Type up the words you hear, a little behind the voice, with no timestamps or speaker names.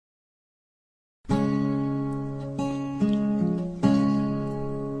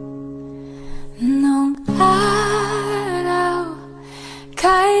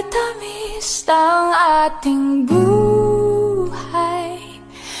Malinis ang ating buhay,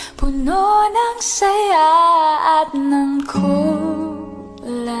 puno ng saya at ng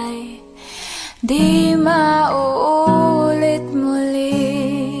kulay, di mauulit muli.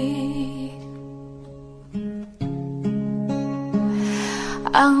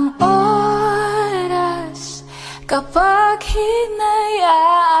 Ang oras kapag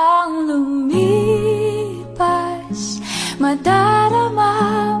hinayaang lumipas, madarama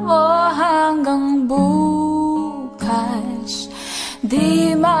mo hanggang bukas,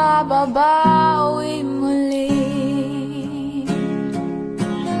 di mababawi muli.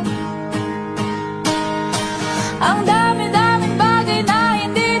 Ang dami-daming bagay na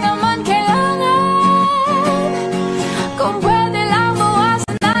hindi naman kailangan, kung pwede lang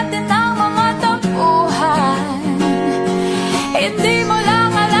bawasan natin ang mga tampuhan. Hindi mo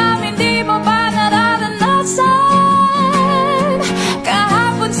lang alam, hindi mo pa nararanasan,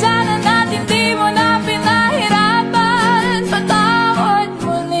 kahapon sana natin di mo na pinahirapan. Patawad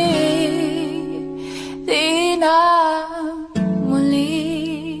muli, di na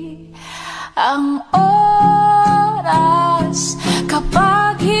muli. Ang oras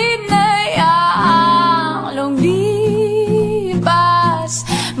kapag hinayaang lumipas,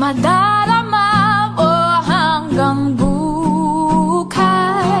 madarama mo hanggang bukas,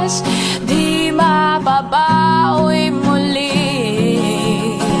 di mababawi muli,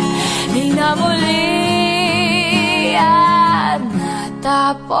 di na muli. At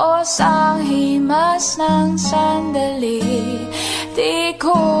natapos ang himas ng sandali, di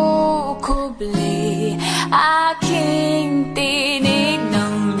ko kubli aking tinig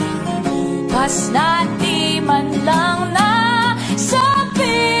ng lupas na di man lang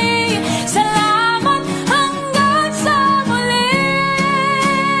nasabi salamat hanggang sa muli.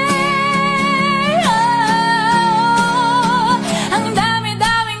 Ang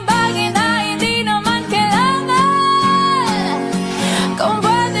dami-daming bagay na hindi naman kailangan, kung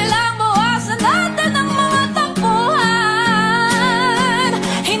pwede lang bawasan natin ang mga tampuhan.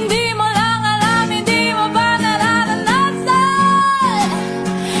 Hindi mo lang alam, hindi mo ba nararanasan,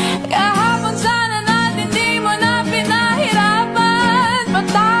 kahapon sana natin di mo na pinahirapan.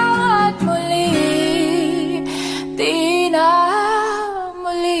 Patawad muli, di na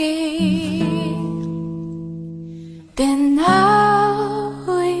muli.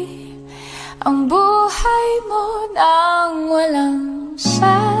 Tinawi ang buhay mo nang walang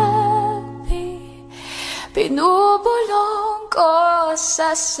sabi, pinubulong ko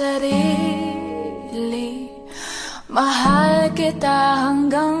sa sarili, mahal kita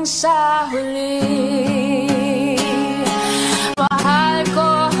hanggang sa huli. Mahal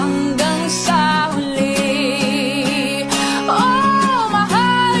ko hanggang sa huli. Oh,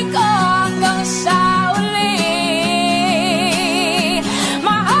 mahal ko hanggang sa huli.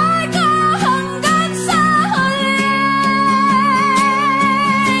 Mahal ko hanggang sa huli.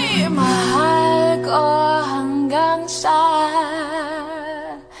 Mahal ko hanggang sa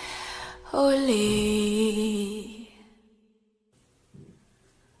huli.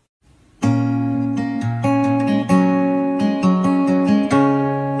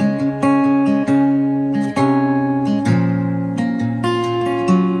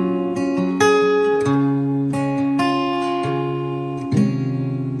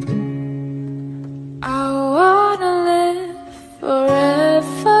 I wanna live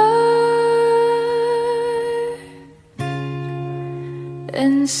forever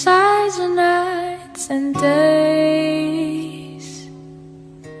inside the nights and days,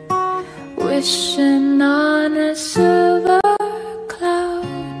 wishing on a silver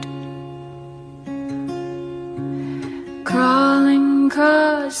cloud, crawling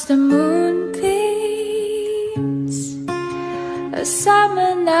across the moonbeams, a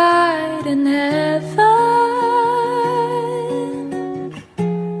summer night in heaven,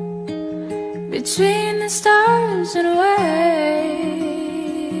 between the stars and waves,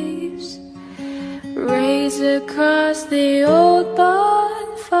 rays across the old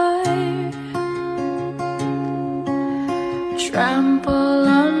bonfire, trample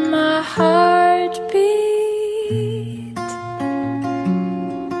on my heartbeat.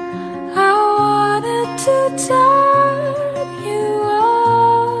 I wanted to turn you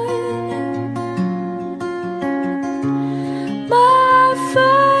on, my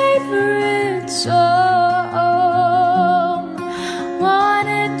favorite song.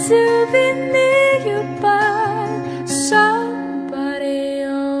 Wanted to be near you, but somebody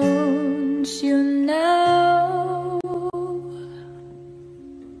owns you now.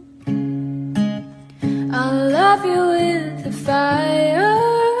 I'll love you with the fire,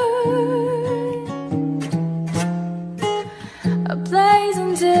 ablaze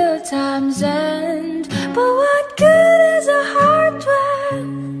until time's end. But what good is a heart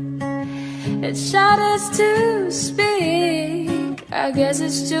when it shatters to speak? I guess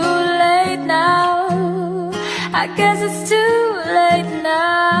it's too late now. I guess it's too late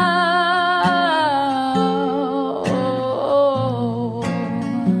now.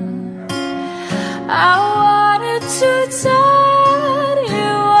 I wanted to tell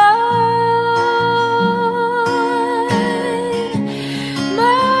you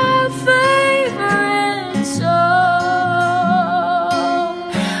my favorite song.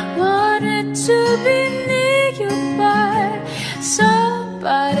 Wanted to be near you, but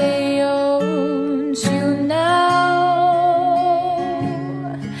somebody owns you now.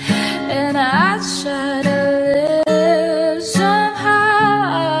 And I try to live somehow.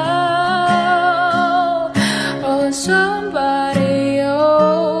 Oh, somebody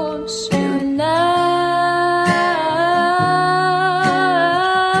owns you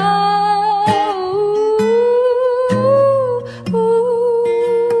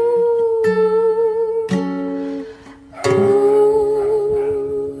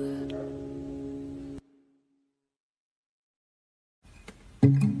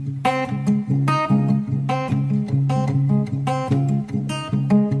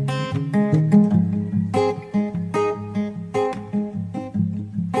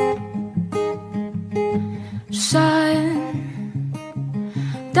Saan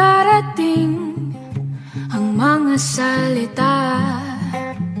darating ang mga salita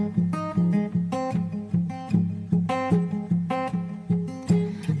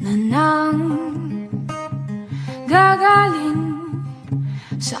na nang gagaling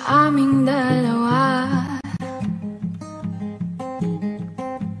sa aming dalawa?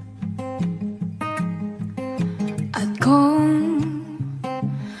 At kung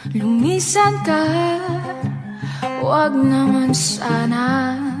lumisan ka, wag naman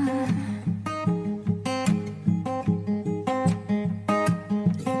sana.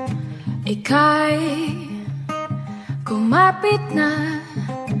 Ika'y kumapit na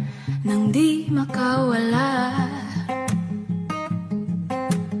nang di makawala.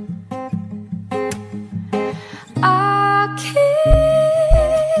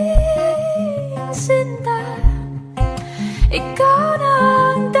 Aking sinta, ikaw na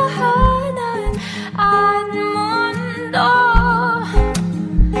ang tahanan at mundo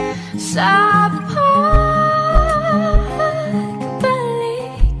sa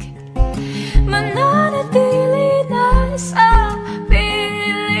pagbalik. Mananatili na sa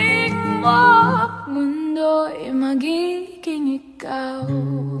piling mo. Mundo'y magiging ikaw.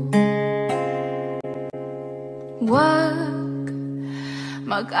 Huwag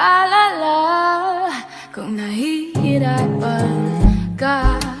mag-alala kung nahihirapan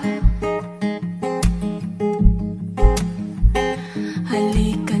ka.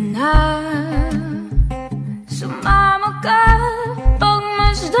 Halika na, sumama ka,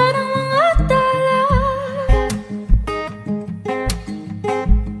 pagmasdan ang mga tala.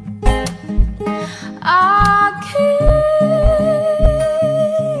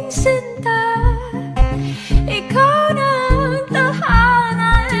 Aking sinta, ikaw na ang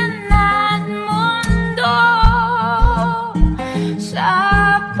tahanan at mundo sa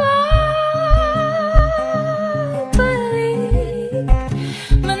pagbalik.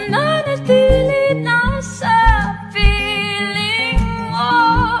 Mananatili na sa piling mo.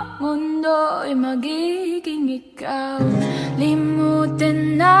 Mundo'y magiging ikaw.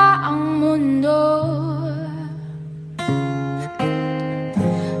 Limutin na ang mundo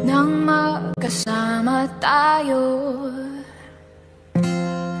nang magkasama tayo.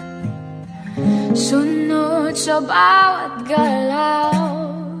 Sunod sa bawat galaw,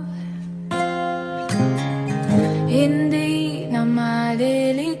 hindi na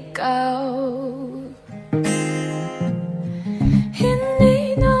malilikaw.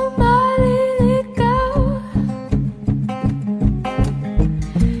 Hindi na malilikaw.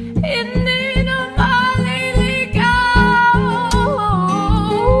 Hindi na maliligaw.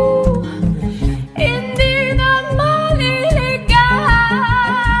 Hindi na maliligaw.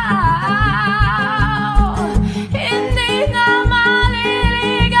 Hindi na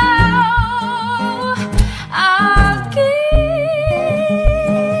maliligaw. Aking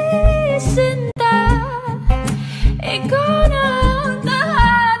sinta, ikaw na ang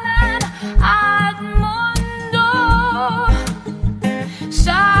tahanan at mundo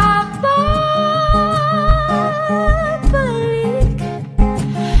sa pagbalik.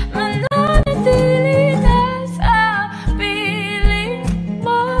 Mananatili na sa piling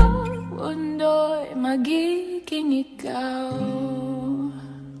mo. Mundo'y magiging ikaw.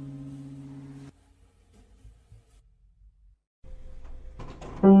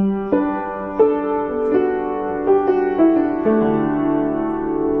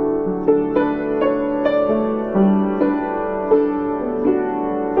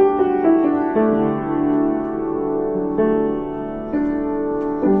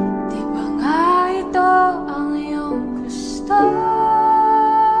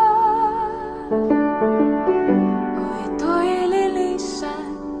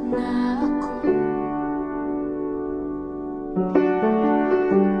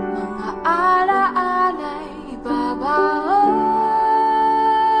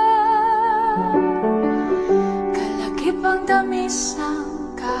 tamis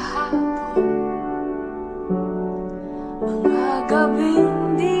ng kahapon, mga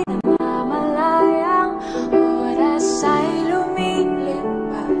gabing di namamalayang oras ay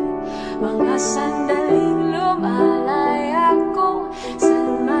lumilipad, mga sandaling lumalaya kung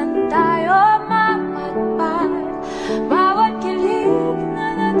saan man tayo mapadpad. Bawat kilig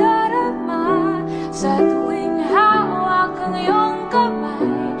na nadarama sa tuwing hawak ang iyong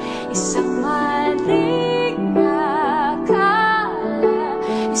kamay, isang malig na akala,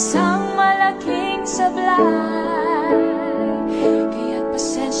 isang malaking sablay. Kaya't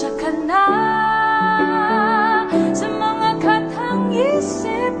pasensya ka na sa mga kathang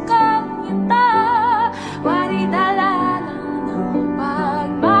isip kang ita, wari dala lang ng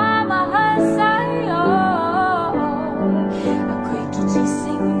pagmamahal sa'yo. Ako'y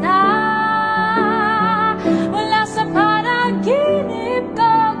gigising na mula sa panaginip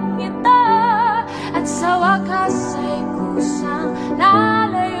kang ita, at sa wakas ay kusang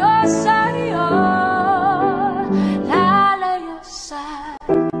lalayo sa'yo, lalayo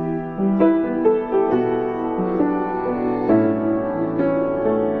sa'yo.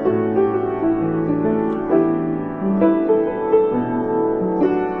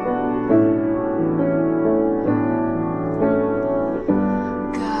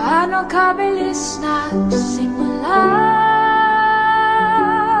 Gaano kabilis nagsimula,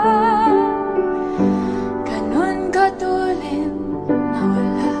 ganun katulim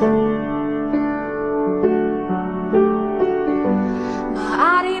nawala.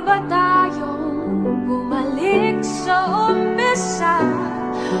 Maaari ba tayong bumalik sa umpisa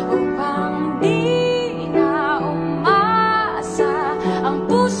upang di na umasa ang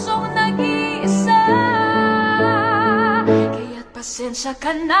pusong nag-iisa? Kaya't pasensya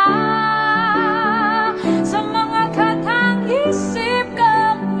ka na sa mga kathang isip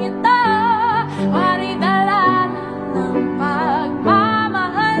kang ita, wari dala lang ng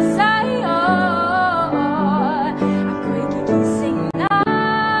pagmamahal sa'yo. Ako'y gigising na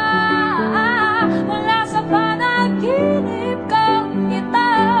mula sa panaginip kang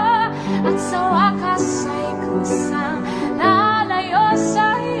ita, at sa wakas ay kusang lalayo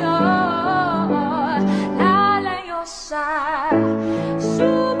sa'yo, lalayo sa'yo.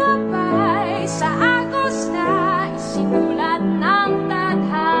 Sumabay sa agos na isinulat ng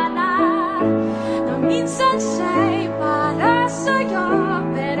tadhana, na minsan siya'y para sa'yo,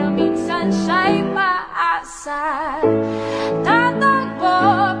 pero minsan siya'y paasar. Tatakbo,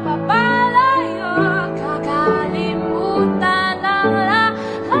 papalayo, kakalimutan ang lahat.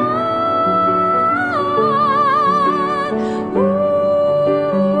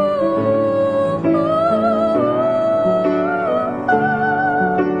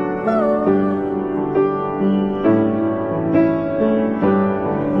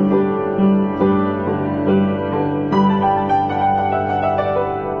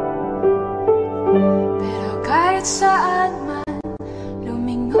 Pero kahit saan man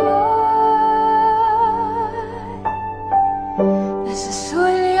lumingoy, nasa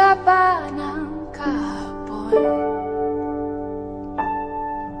sulyapan ng kahapon,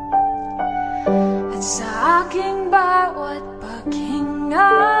 at sa aking bawat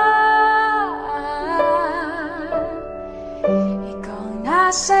paghinga, ikaw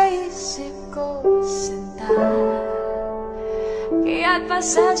nasa isip ko sinta. Kaya't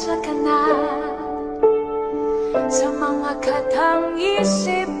pasensya ka na sa mga kathang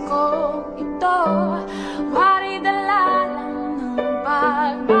isip ko ito, wari dala lang ng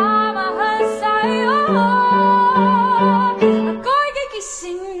pagmamahal sa'yo. Ako'y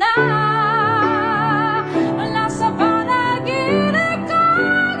gigising na mula sa panaginip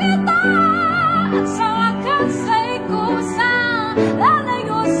kang ito, at sa wakas ay kusang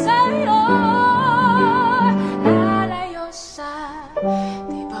lalayo sa'yo, lalayo sa'yo.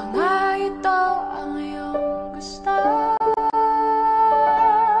 Di ba nga ito ang iyong gusto?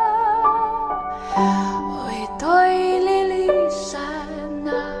 O ito'y lilisan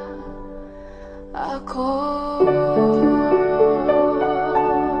na ako.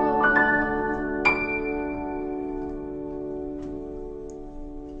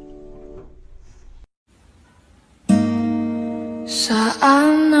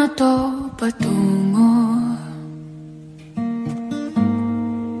 Saan na to patungo?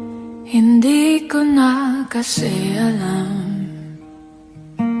 Hindi ko na kasi alam.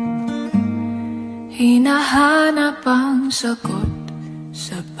 Hinahanap ang sagot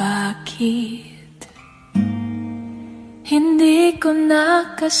sa bakit. Hindi ko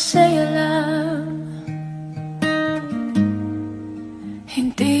na kasi alam.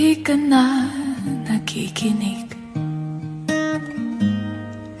 Hindi ka na nakikinig.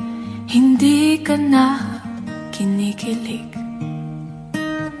 Hindi ka na kinikilig.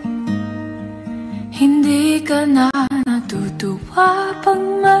 Hindi ka na natutuwa pag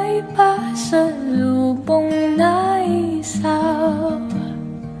may pasalubong na isaw.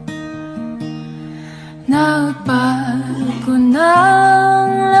 Nagbago ng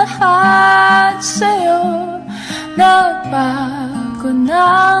lahat sa'yo, nagbago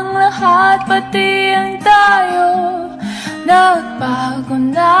ng lahat, pati ang tayo. Nagbago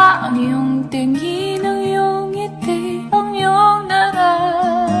na ang iyong tingin, ang iyong ngiti, ang iyong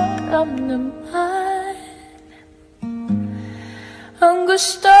nararamdaman. Ang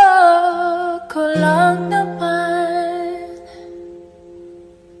gusto ko lang naman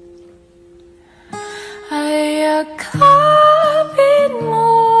ay yakapin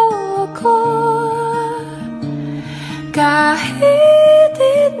mo ako, kahit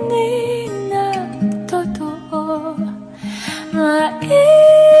hindi na totoo.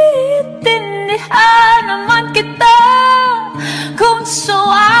 Maintindihan naman kita kung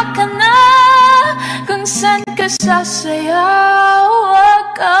suwa ka na, kung saan ka sasayaw. Huwag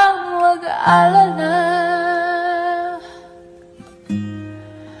kang mag-alala.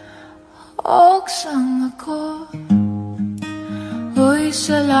 Oks Lang ako. Uy,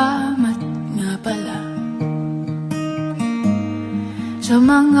 salamat nga pala sa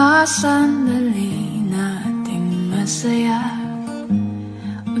mga sandali nating masaya.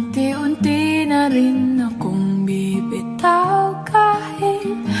 Unti-unti na rin akong bibitaw,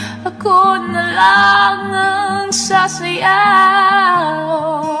 kahit ako na lang ang sasayaw.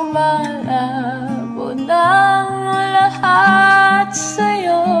 Malabo ng lahat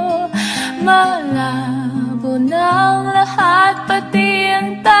sa'yo, malabo ng lahat, pati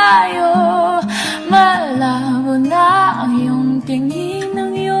ang tayo. Malabo na ang iyong tingin,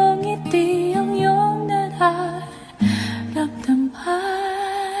 ang iyong ngiti, ang iyong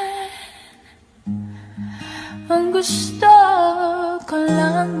nararamdaman. Ang gusto ko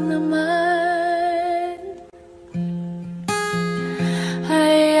lang naman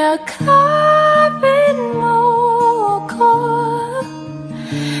ay yakapin mo ko,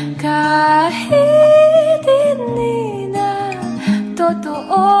 kahit hindi na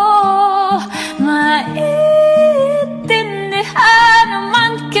totoo. Maintindihan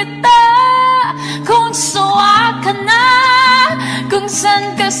naman kita kung suwa ka na, kung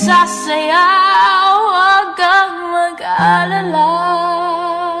saan ka sasayaw. Huwag kang mag-alala.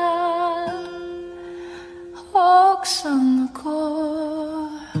 Oks Lang ako.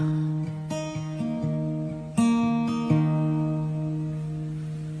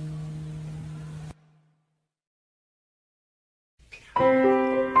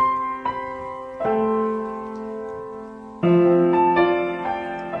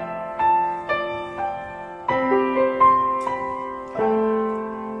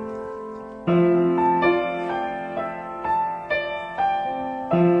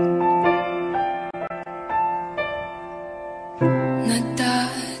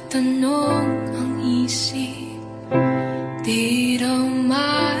 Nagtatanong ang isip, di raw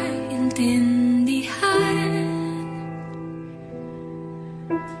maintindihan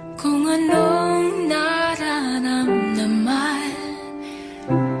kung anong nararamdaman.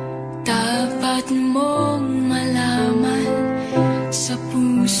 Dapat mong malaman, sa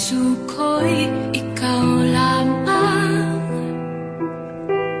puso ko'y ikaw lamang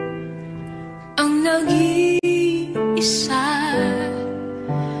ang nag-iisa.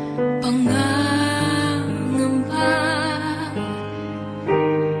 Pangangamba,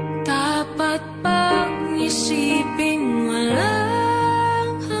 dapat bang isipin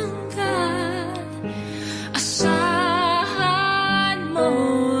walang hanggan? Asahan mo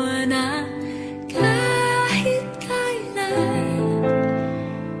na kahit kailan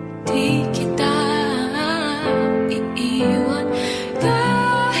di kita iiwan.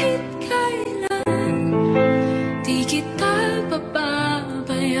 Kahit kailan di kita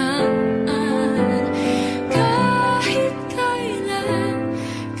pababayaan. Kahit kailan,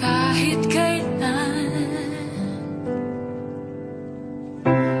 kahit kailan.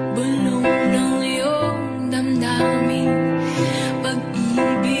 Bulong ng iyong damdamin,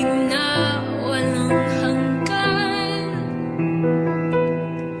 pag-ibig na walang hanggan.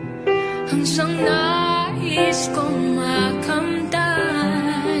 Hangsang nais kong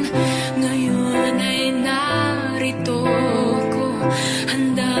makamtan, ngayon ay narito ko,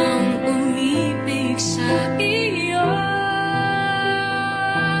 handang umibig sa iyo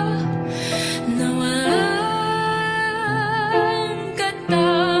na walang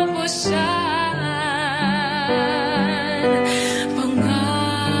katapusan.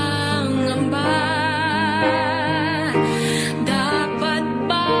 Pangangamba, dapat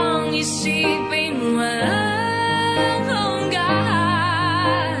bang isipin walang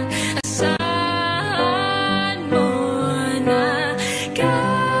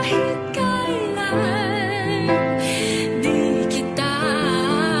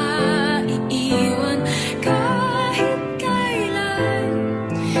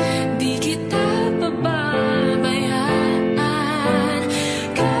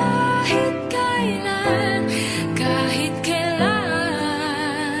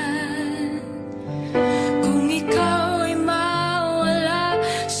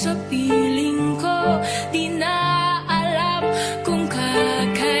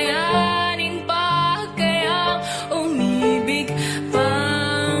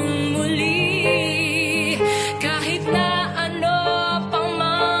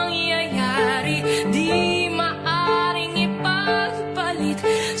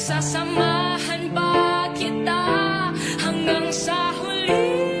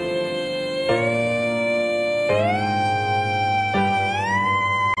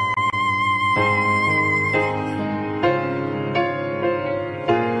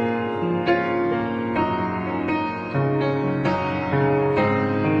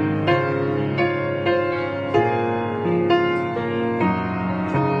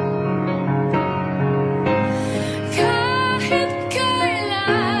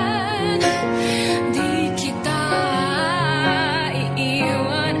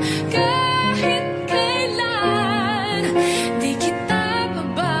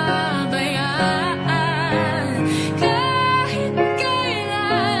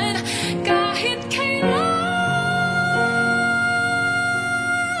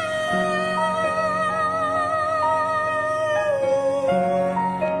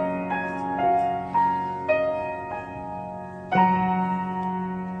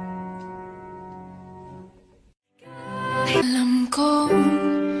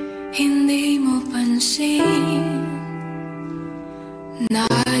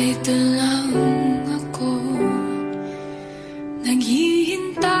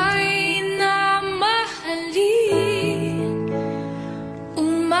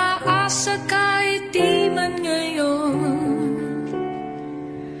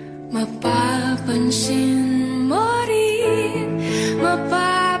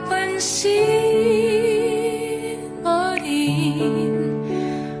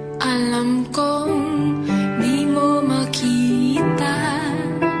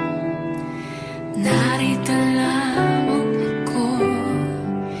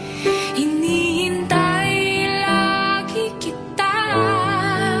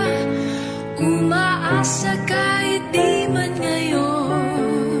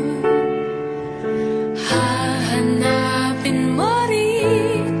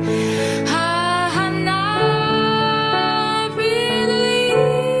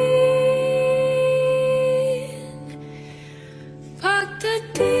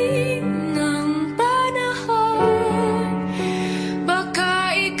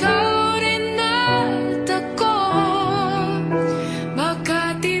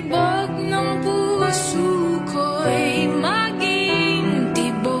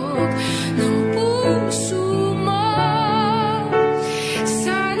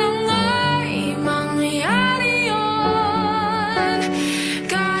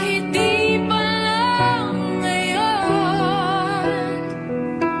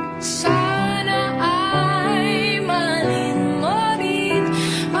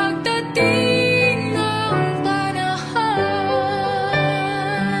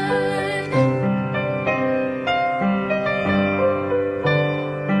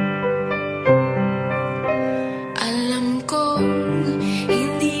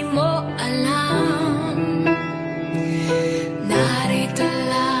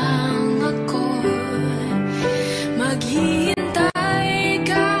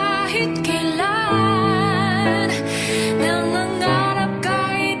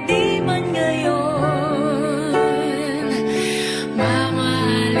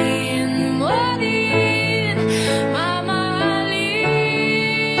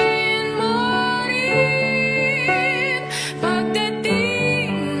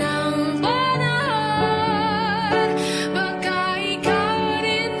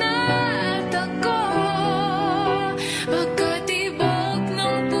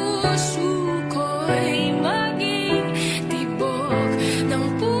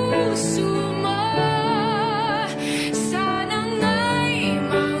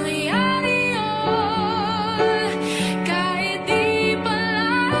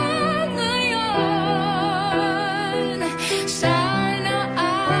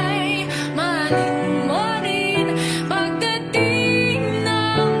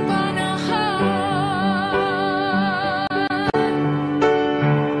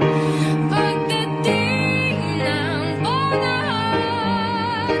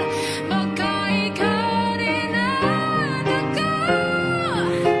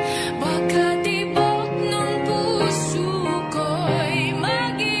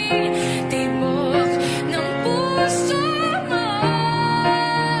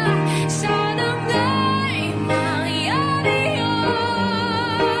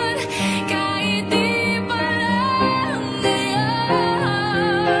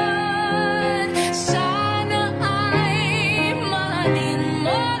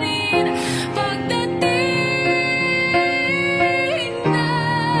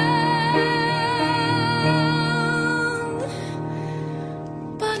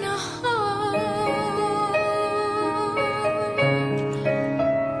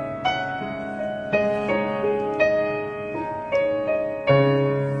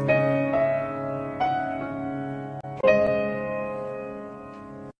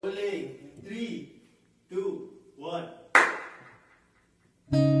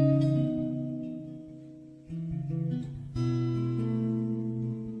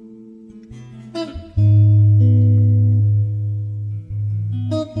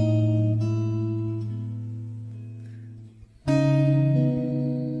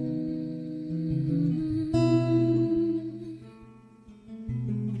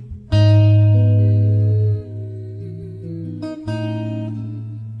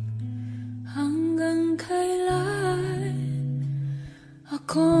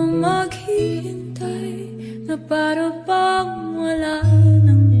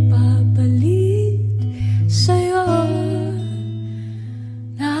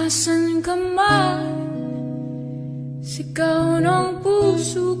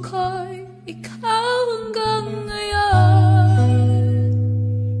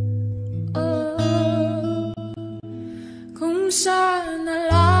sana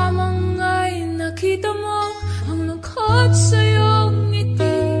lamang ay nakita mo ang lungkot sa iyong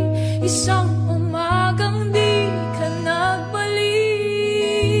ngiti. Isang umagang di ka nagbalik.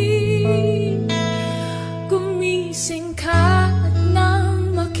 Gumising ka at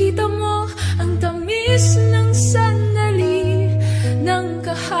nang makita mo ang tamis ng sandali ng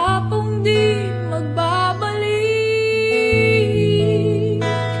kahapong di magbabalik.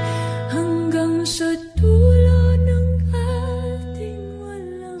 Hanggang sa dulo ng ating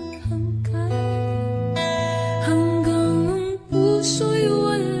walang hanggan, hanggang ang puso'y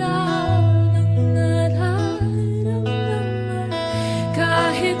wala nang nararamdaman.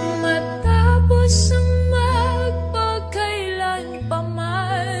 Kahit matapos ang magpagkailan pa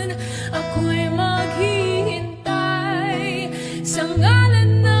man, ako'y maghihintay sa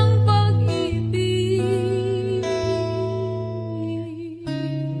ngalan ng pag-ibig.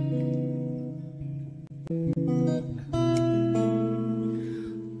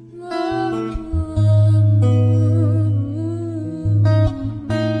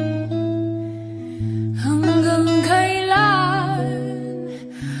 Hanggang kailan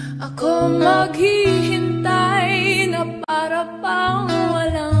ako maghihintay na para pang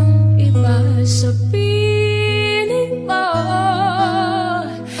walang iba sa piling mo?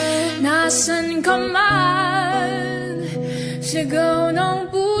 Nasaan ka man? Sigaw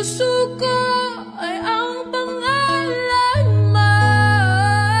ng puso ko ay ang pangalan mo.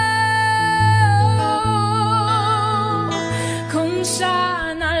 Kung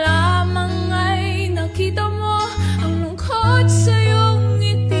sana lamang ay nakita mo ang lungkot sa iyong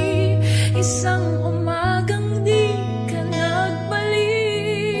ngiti. Isang umagang di ka nagbalik.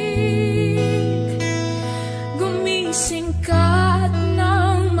 Gumising ka at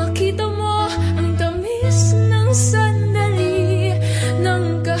nang makita mo ang tamis ng sandali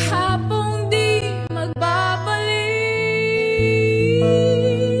ng kahapong di magbabalik.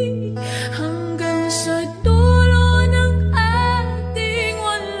 Hanggang sa dulo ng ating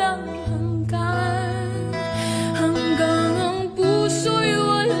walang hanggan, hanggang ang puso'y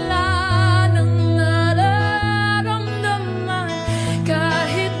wala nang nararamdaman.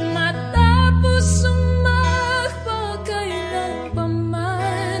 Kahit matapos ang magpagkailan pa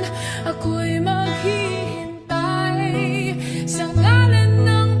man, ako'y maghihintay sa ngalan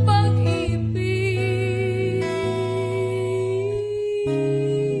ng pag-ibig.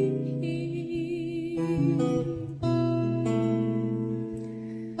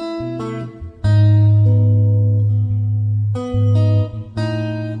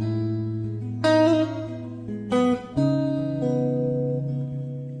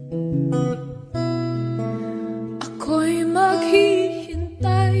 Ako'y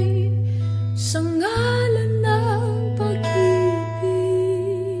maghihintay sa ngalan ng pag-ibig.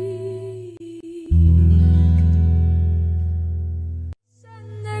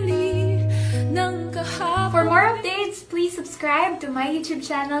 Sandali ng kahapon. For more updates, please subscribe to my YouTube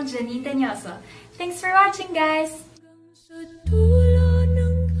channel, Janine Tenoso. Thanks for watching, guys! Sa dulo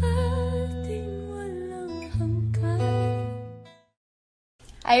ng ating walang hanggan.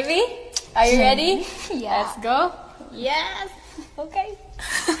 Ivy, are you ready? Yeah. Let's go. Yes. Okay.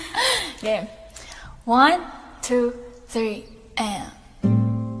 Game. 1, 2, 3, and...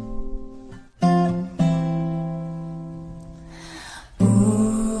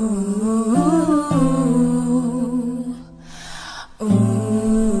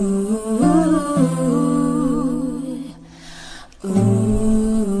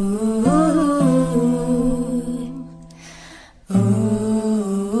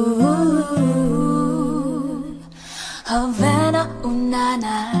 Havana,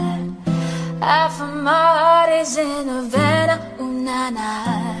 unana. Half of my heart is in Havana,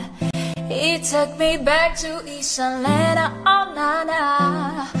 unana. He took me back to East Atlanta, oh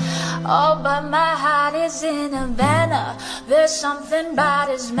nana. Oh, but my heart is in Havana. There's something about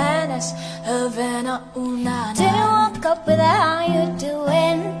his manners. Havana, unana. Didn't walk up with how you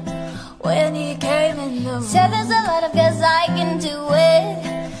doing. When he came in the room, Said there's a lot of guys I can do it.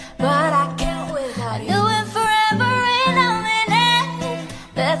 but I can't without you. Do it forever and a minute.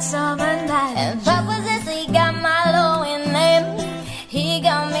 That summer night, And Pop was this, he got my low in him. He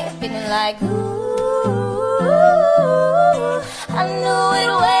got me feeling like ooh. I knew it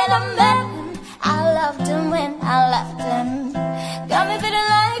when I met him. I loved him when I left him. Got me feeling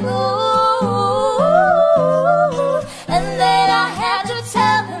like ooh. And then I had to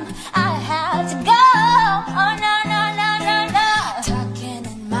tell him I had to go. Oh no no no no no. tucking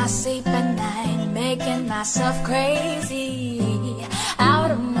in my sleep at night, making myself crazy.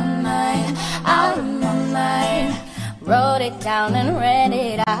 Out of my mind, out of my mind. Wrote it down and read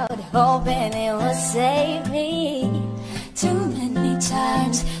it out, hoping it would save me. Too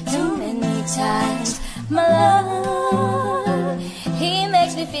my love. He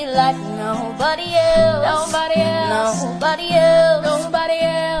makes me feel like nobody else, nobody else, nobody else, nobody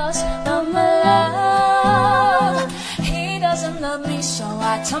else but my love. He doesn't love me, so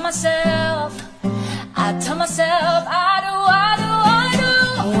I tell myself, I do.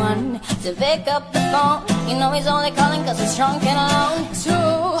 One, to pick up the phone, you know he's only calling cause he's drunk and alone.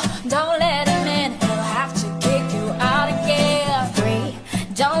 Two, don't let him in, he'll have to kick you out again. Three,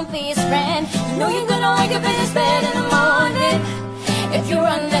 don't be his friend, you know you're gonna wake up in his bed in the morning. If you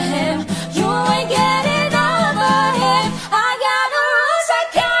run to him, you ain't getting over him. I got no rules, I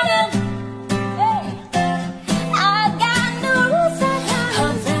got him. Hey. I got no rules, I got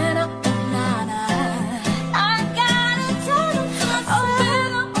him. Havana, na-na. I gotta tell him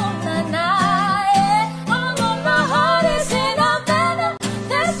Havana, na-na. Yeah. Although my heart is in Havana,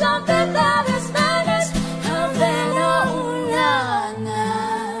 there's something that is madness. Havana, na-na.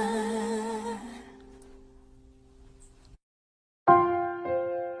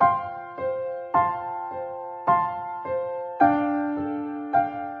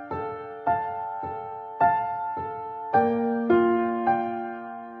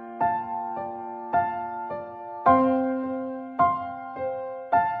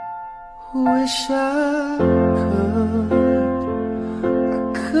 Wish I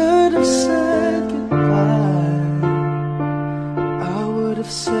could have said goodbye. I would have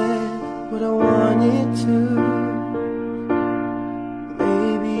said what I wanted to,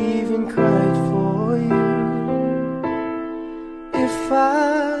 maybe even cried for you. If I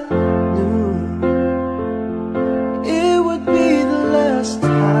knew it would be the last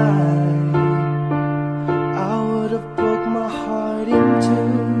time, I would have broke my heart in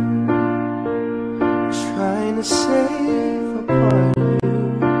two, trying to save a part of you.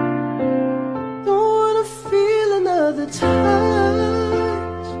 Don't wanna feel another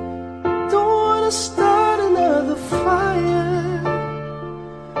touch, don't wanna start another fire,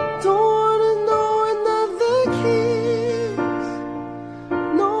 don't wanna know another kiss,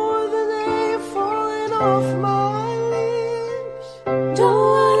 no other name falling off my lips. Don't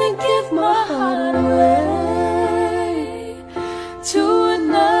wanna give my heart away to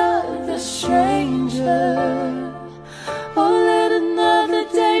another stranger, or let another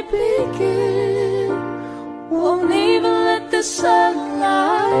day begin. Won't even let the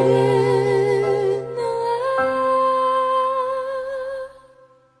sunlight in.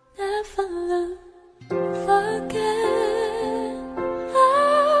 Never love again.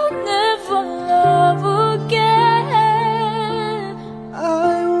 I'll never love again. I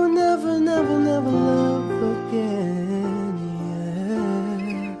will never, never, never love again.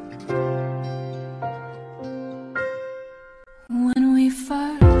 Yeah. When we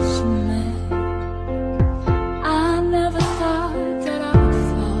first met, I never thought that I would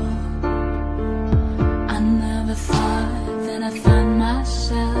fall. I never thought that I'd find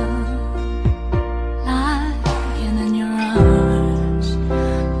myself lying in your arms.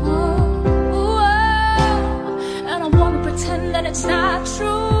 Oh, oh, and I wanna pretend that it's not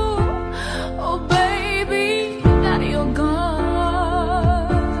true. Oh, baby, that you're gone.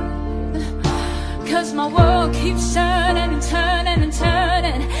 Cause my world keeps turning and turning and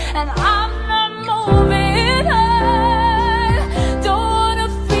turning, and I'm not moving on. Don't wanna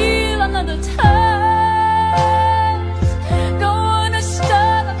feel another touch, don't wanna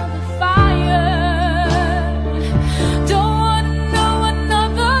start another fire, don't wanna know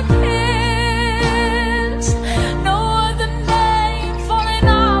another kiss, no other name falling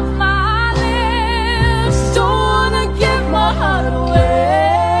off my lips. Don't wanna give my heart away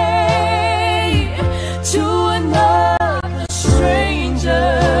to another stranger,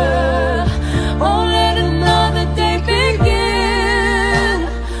 won't let another day begin,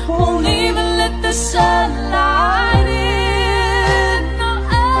 won't even let the sunlight in. No,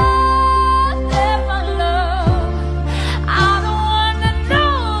 I'll never love, I don't wanna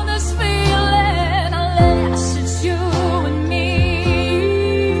know this feeling unless it's you and me.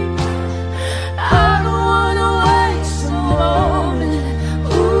 I don't wanna waste a moment.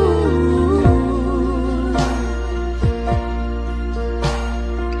 Ooh.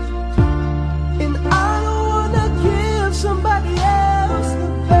 And I don't wanna give somebody else the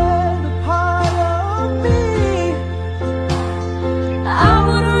better part of me. I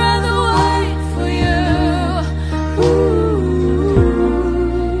would rather wait for you. Ooh.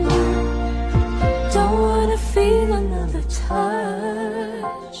 Don't wanna feel another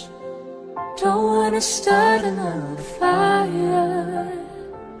touch, don't wanna start another fire,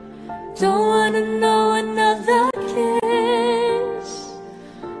 don't wanna know another kiss.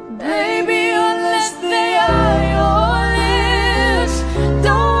 Baby, unless they are your lips,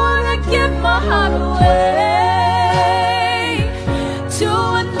 don't wanna give my heart away.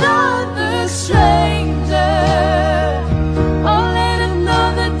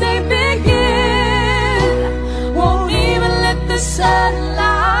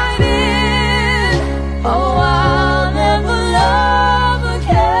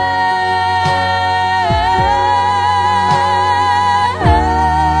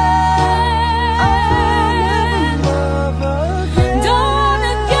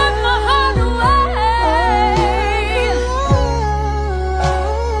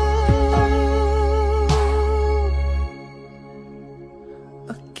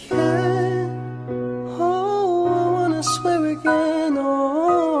 again. Oh, I wanna swear again.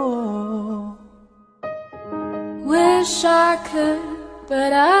 Oh, wish I could,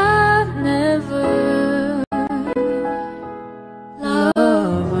 but I never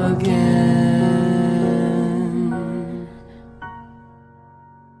love again.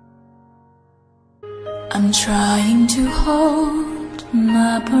 I'm trying to hold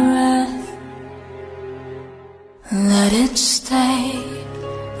my breath, let it stay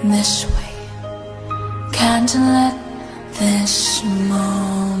this way. Can't let this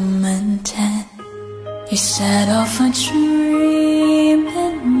moment end. You set off a dream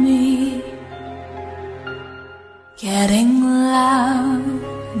in me, getting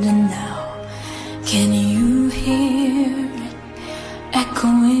louder now. Can you hear it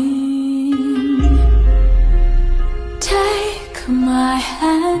echoing? Take my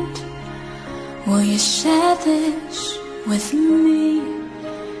hand, will you share this with me?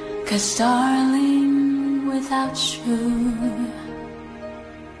 'Cause darling, without you,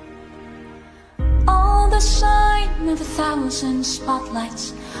 all the shine of 1,000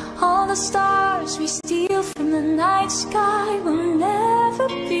 spotlights, all the stars we steal from the night sky will never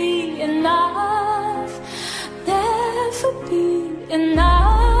be enough, never be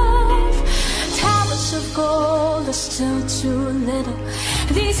enough. Tablets of gold are still too little.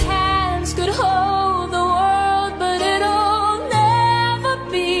 These hands could hold the world, but it'll never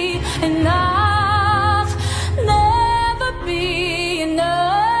be enough, never be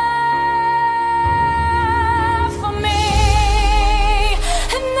enough for me.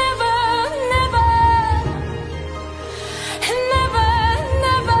 And never, never, and never,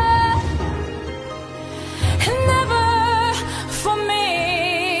 never, and never for me,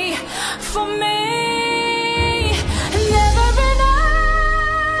 for me. Never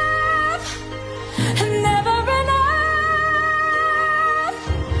enough, never enough,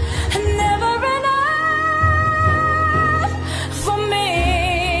 never enough for me,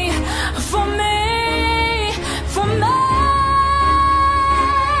 for me, for me.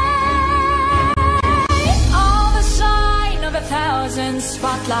 All the shine of 1,000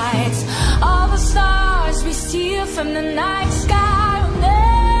 spotlights, all the stars we steal from the night sky will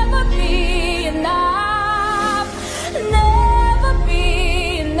never be enough, never be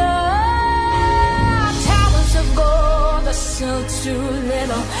enough. Towers of gold are still too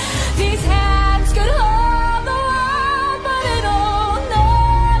little. These hands could hold the world, but it'll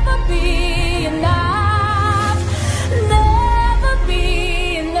never be enough, never be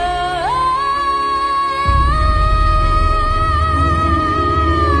enough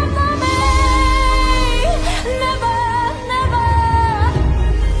for me. Never, never,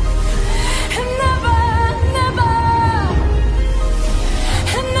 never, never,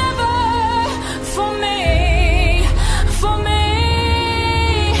 never for me, for me.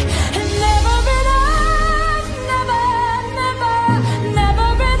 Never enough, never, never, never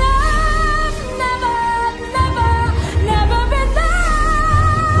enough, never, never, never enough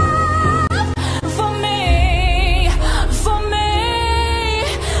for me, for me,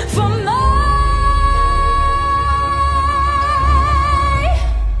 for me.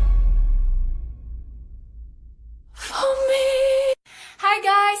 For me. Hi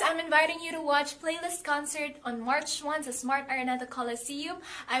guys! I'm inviting you to watch Playlist Concert on March 1 sa Smart Araneta Coliseum.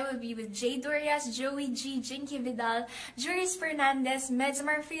 I will be with Jay Dorias, Joey G, Jinky Vidal, Juris Fernandez, Meds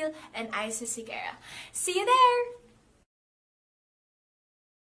Marfil, and Isa Sigera. See you there!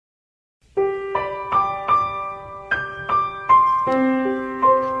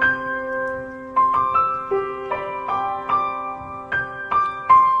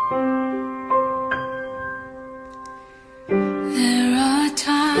 There are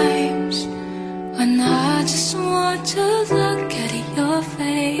times when I just want to look at your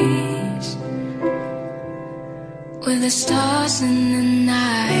face, with the stars in the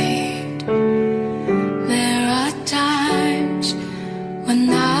night. There are times when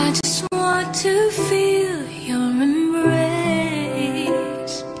I just want to feel your embrace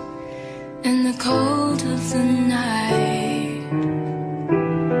in the cold of the night.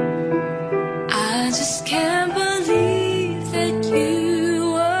 I just can't believe that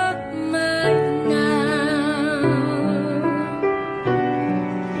you are mine now.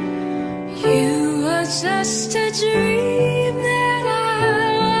 You are just a dream that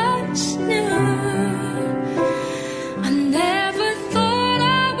I once knew. I never thought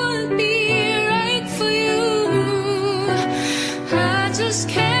I would be right for you. I just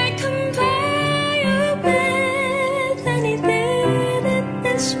can't compare you with anything in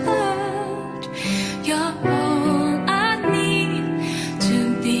this world. You're all I need to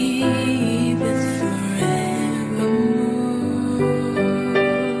be with forevermore.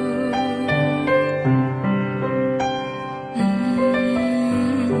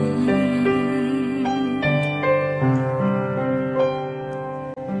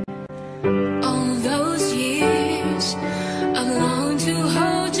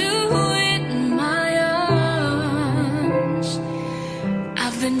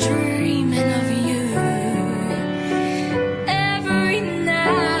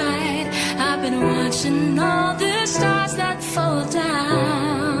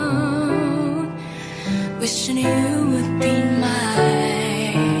 wishing you would be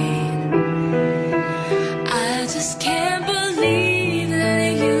mine. I just can't believe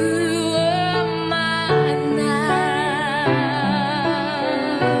that you are mine now.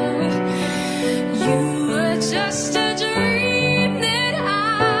 You were just a dream that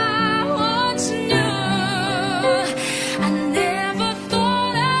I once knew. I never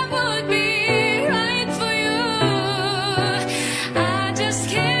thought I would be right for you. I just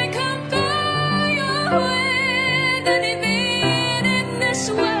can't compare you with anything in this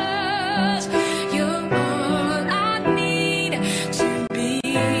world. You're all I need to be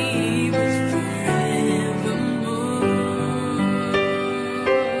with forevermore.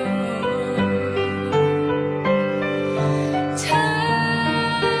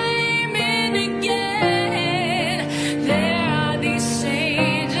 Time and again, there are these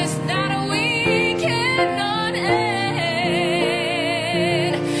changes that we cannot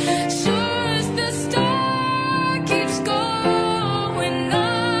end. Sure as the star keeps going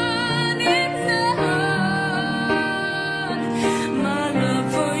on and on, my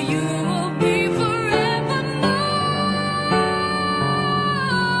love for you will be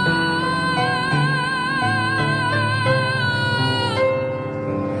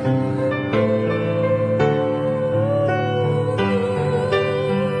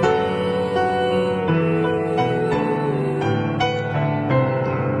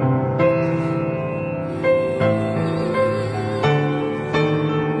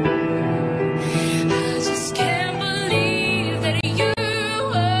I just can't believe that you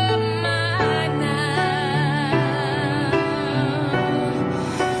are mine now.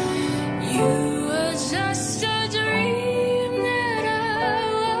 You were just a dream that I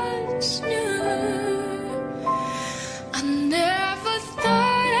once knew. I never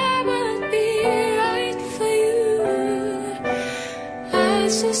thought I would be right for you. I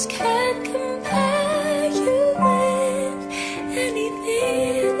just can't compare you with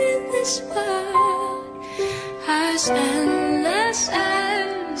anything in this world. As endless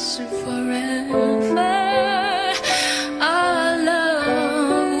as forever, our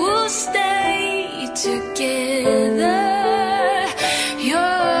love will stay together.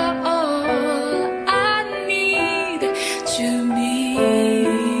 You're all I need to be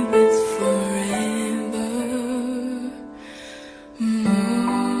with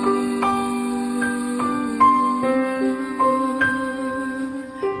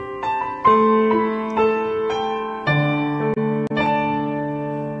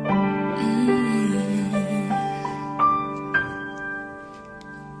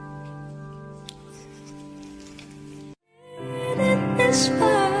in this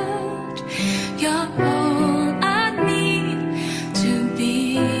world. You're all I need to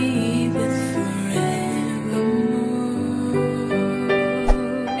be with forevermore.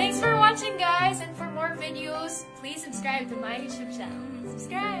 Thanks for watching, guys, and for more videos, please subscribe to my YouTube channel.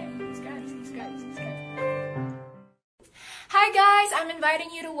 Subscribe. Hi guys, I'm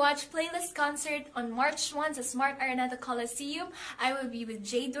inviting you to watch Playlist Concert on March 1 sa Smart Arena Coliseum. I will be with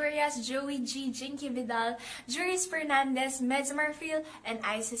Jay Dorias, Joey G, Jinky Vidal, Juris Fernandez, Meds Marfil, and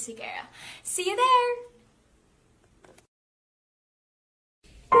Isa Sigera. See you there!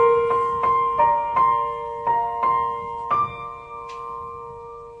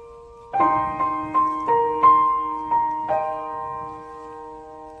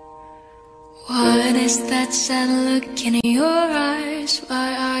 What is that sad look in your eyes?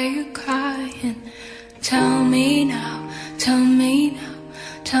 Why are you crying? Tell me now, tell me now,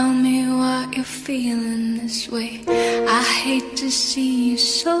 tell me why you're feeling this way. I hate to see you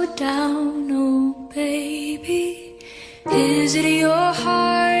so down, oh baby. Is it your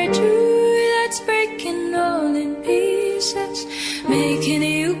heart too that's breaking all in pieces, making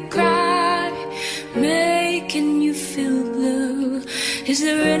you cry, making you feel blue? Is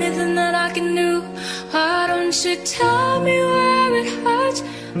there anything that I can do? Why don't you tell me where it hurts?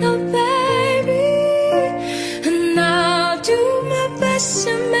 No, baby. And I'll do my best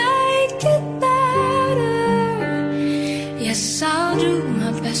to make it better. Yes, I'll do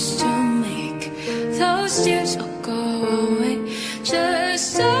my best to make those tears all go away.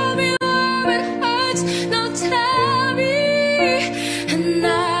 Just tell me where it hurts. No, tell me. And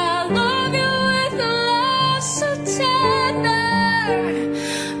I'll love you with a love so tender.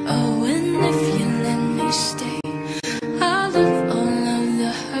 Oh, and if you let me stay, I'll love all of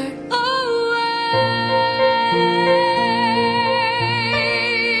the hurt away.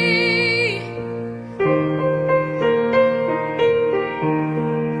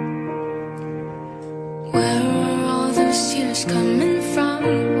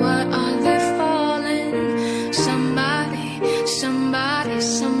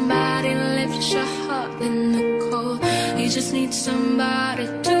 in the cold. You just need somebody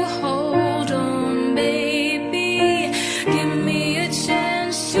to hold on, baby. Give me a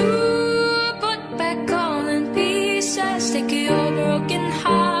chance to put back all in pieces. Take your broken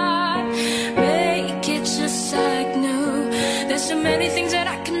heart, make it just like new. There's so many things that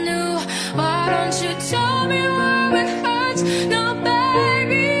I can do. Why don't you tell me where it hurts? No,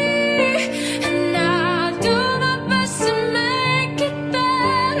 baby. And I'll do my best to make it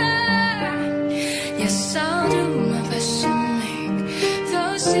better. Yes, I'll do my best to make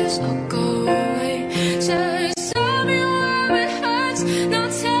those tears all go away. Just tell me where it hurts. No,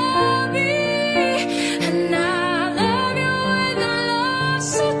 tell me. And I love you with a love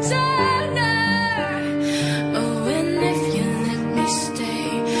so tender. Oh, and if you let me stay,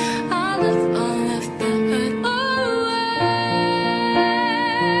 I'll live all of the hurt away.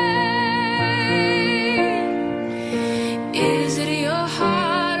 Is it your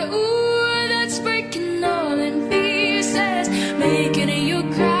heart, ooh, that's breaking all in pieces, making you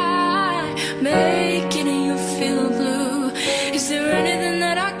cry, making you feel blue? Is there anything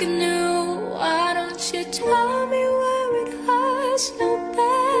that I can do? Why don't you tell me where it hurts, no,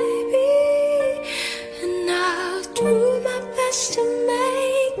 baby? And I'll do my best to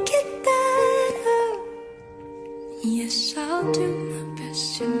make it better. Yes, I'll do my best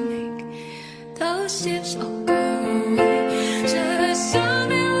to make those tears all go away. Just tell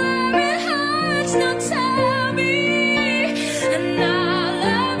me where it hurts, now tell me. And I'll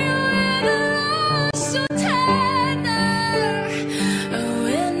love you with a love so tender. Oh,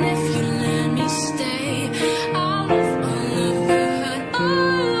 and if you let me stay, I'll live all of the hurt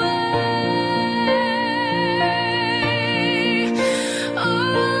away.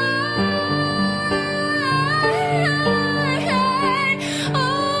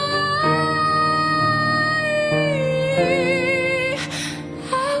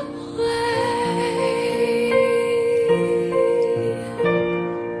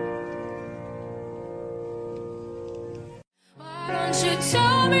 Why don't you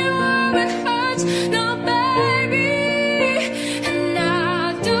tell me where it hurts, no, baby? And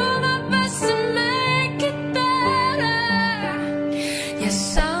I'll do my best to make it better. Yes,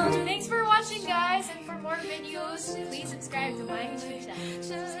 I'll do. Thanks for watching, guys, and for more videos, please subscribe to my YouTube channel.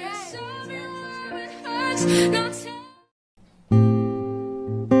 Tell me where it hurts, now tell.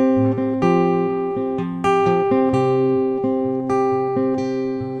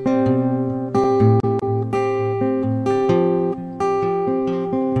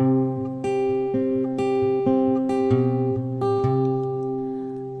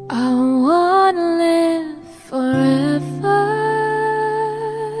 I wanna live forever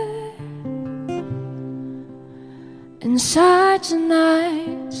inside the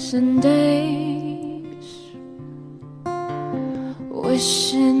nights and days,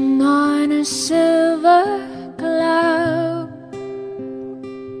 wishing on a silver cloud,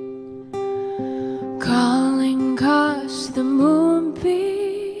 calling 'cause the moonbeams,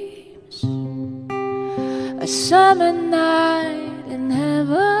 a summer night in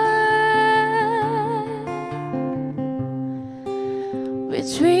heaven,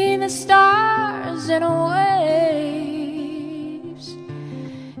 between the stars and waves,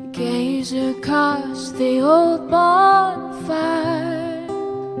 gaze across the old bonfire,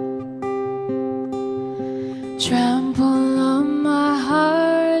 trample on my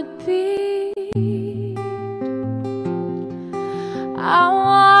heartbeat. I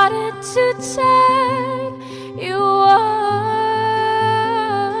wanted to turn you on,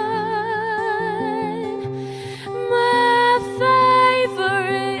 my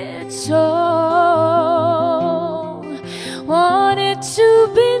favorite song. Wanted to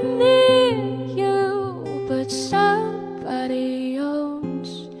be near you, but somebody owns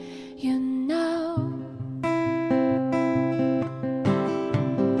you now.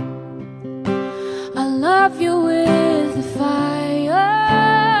 I love you with the fire,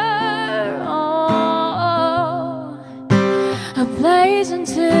 oh, ablaze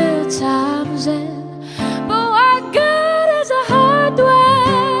until time's end. But what good is a heart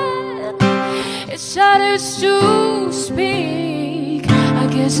when it shudders to speak? I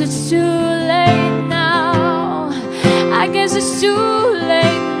guess it's too late now. I guess it's too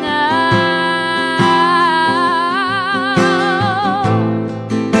late now.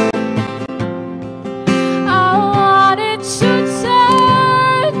 I wanted to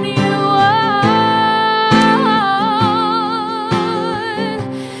turn you on,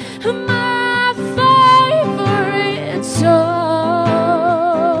 my favorite song.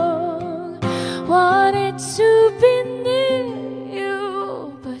 Wanted to be near you,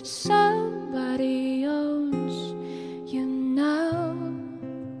 but somebody owns you now.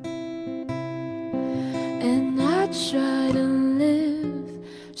 try to live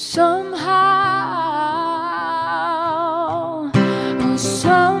somehow. Oh,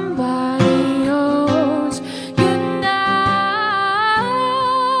 somebody owes you now,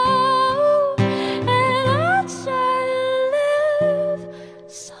 and I try to live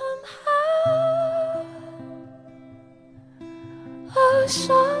somehow. Oh,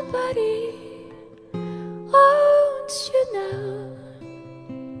 somebody owns you now.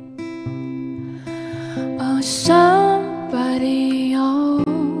 Oh, somebody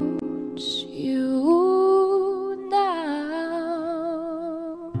owns you now.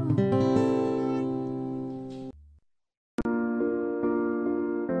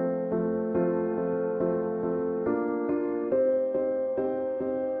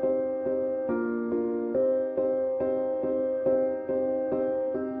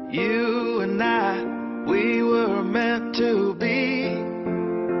 You and I, we were meant to be.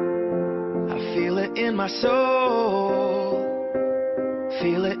 I feel it in my soul,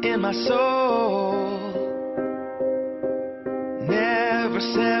 feel it in my soul. Never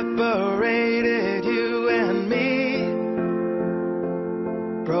separated, you and me.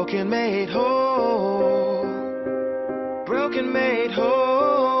 Broken made whole, broken made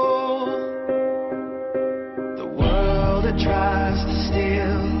whole. The world that tries to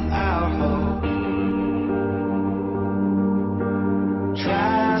steal our hope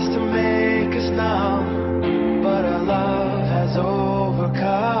tries to make us numb, but our love has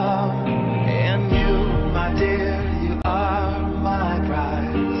overcome. And you, my dear, you are my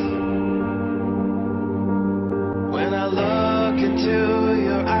prize. When I look into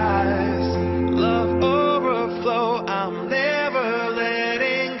your eyes, love overflow, I'm never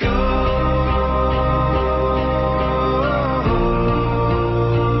letting go.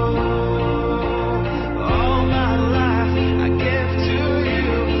 All my life I give to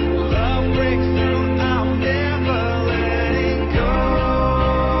you. Love breaks through, I'm never letting go.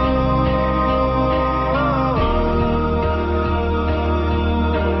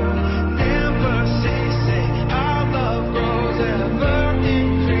 Never ceasing, our love grows ever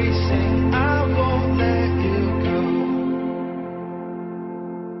increasing. I won't let you go.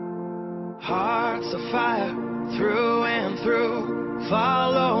 Hearts of fire through and through.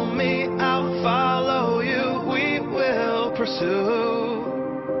 Follow me, I'll follow you. We will pursue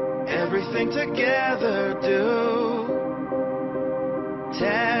everything together. Do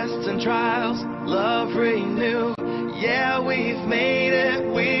tests and trials, love renew. Yeah, we've made it.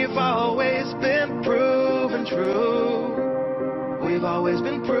 We've always been proven true. We've always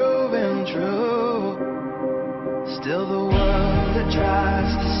been proven true. Still the world that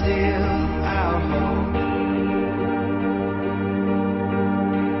tries to steal our hope